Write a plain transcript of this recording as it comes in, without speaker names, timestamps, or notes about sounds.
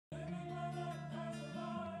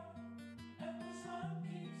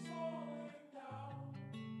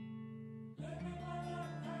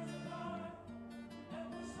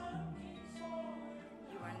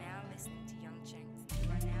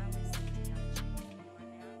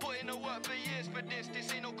for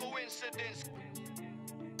this ain't no coincidence.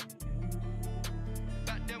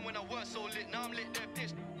 Back then when I was so lit, now I'm lit, they're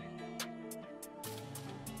pissed.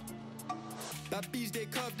 Bad bees, they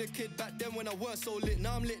curved the kid back then when I weren't so lit.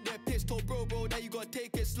 Now I'm lit, they're pissed. Told bro that you gotta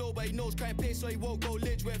take it slow, but he knows crime pace so he won't go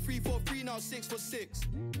lich. Went 3 for 3, now 6 for 6.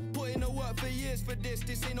 Put in the work for years for this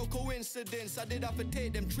ain't no coincidence. I did have to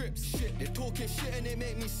take them trips. Shit, they talking shit and it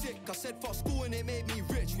made me sick. I said fuck school and it made me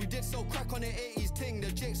rich. We did sell crack on the 80s ting.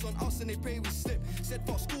 The jakes on us and they pray we slip. Said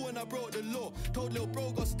fuck school and I broke the law. Told little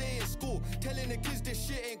bro go stay in school. Telling the kids this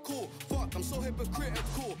shit ain't cool. Fuck, I'm so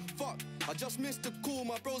hypocritical. Fuck, I just missed the call.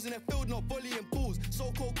 My bros in the field not bullying pools.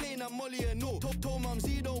 So cocaine and molly and all. Told mum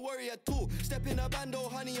Z don't worry at all. Step in a band, oh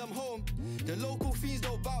honey I'm home. The local fiends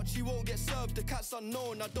don't vouch, you won't get served. The cat's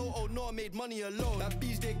unknown, I don't owe no, I made money alone. Bad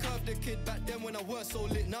bees they curved the kid back then when I weren't so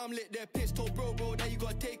lit. Now I'm lit, they're pissed. Told bro that you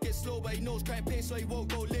gotta take it slow, but he knows crime pace so he won't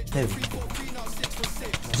go lich. 3 for 3, now 6 for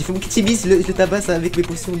 6. J'ai fait mon petit bis, je tabasse avec mes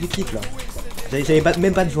potions du kit là. J'avais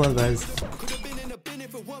même pas de joint de base.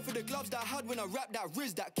 For the gloves that I had when I rapped that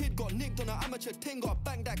Riz, that kid got nicked on an amateur ting, got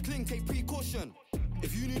banged that cling, take precaution.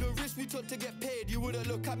 If you knew the risk we took to get paid, you wouldn't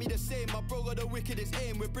look at me the same. My bro got the wickedest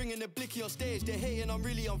aim, we're bringing the blicky on stage. They're hating, I'm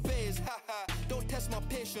really unfazed, haha, don't test my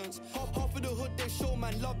patience. Half of the hood they show,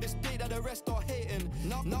 man, love this play that the rest are hating.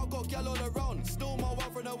 Now got gal all around, still my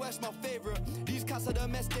one from the west, my favorite. These cats are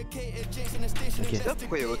domesticated, Jason the station investigated.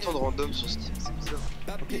 Pourquoi il y a autant de random sur Steam, c'est bizarre.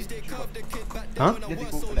 Hein?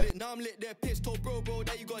 Now I'm lit, they're pissed. Told bro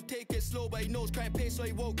that you gotta take it slow, but he knows crime pace so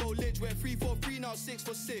he won't go lich. Went 3 for 3, now 6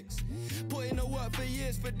 for 6. Put in the work for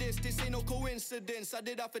years for this ain't no coincidence. I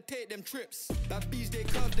did have to take them trips. Bad bees they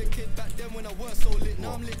curved the kid back then when I weren't so lit.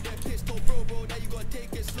 Now I'm lit, they're pissed. Told bro that you gotta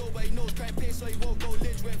take it slow, but he knows crime pace so he won't go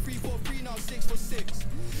lich. Went 3 for 3, now 6 for 6.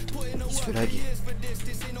 Put in the work for years for this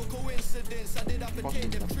ain't no coincidence. I did have to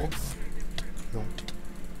take them trips. Non.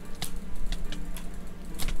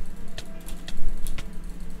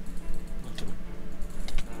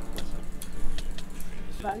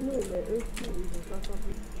 Bah non, mais eux, ils ont pas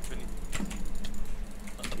compris.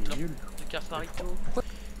 C'est nul. De Carfarito.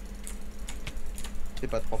 C'est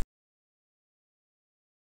pas trop.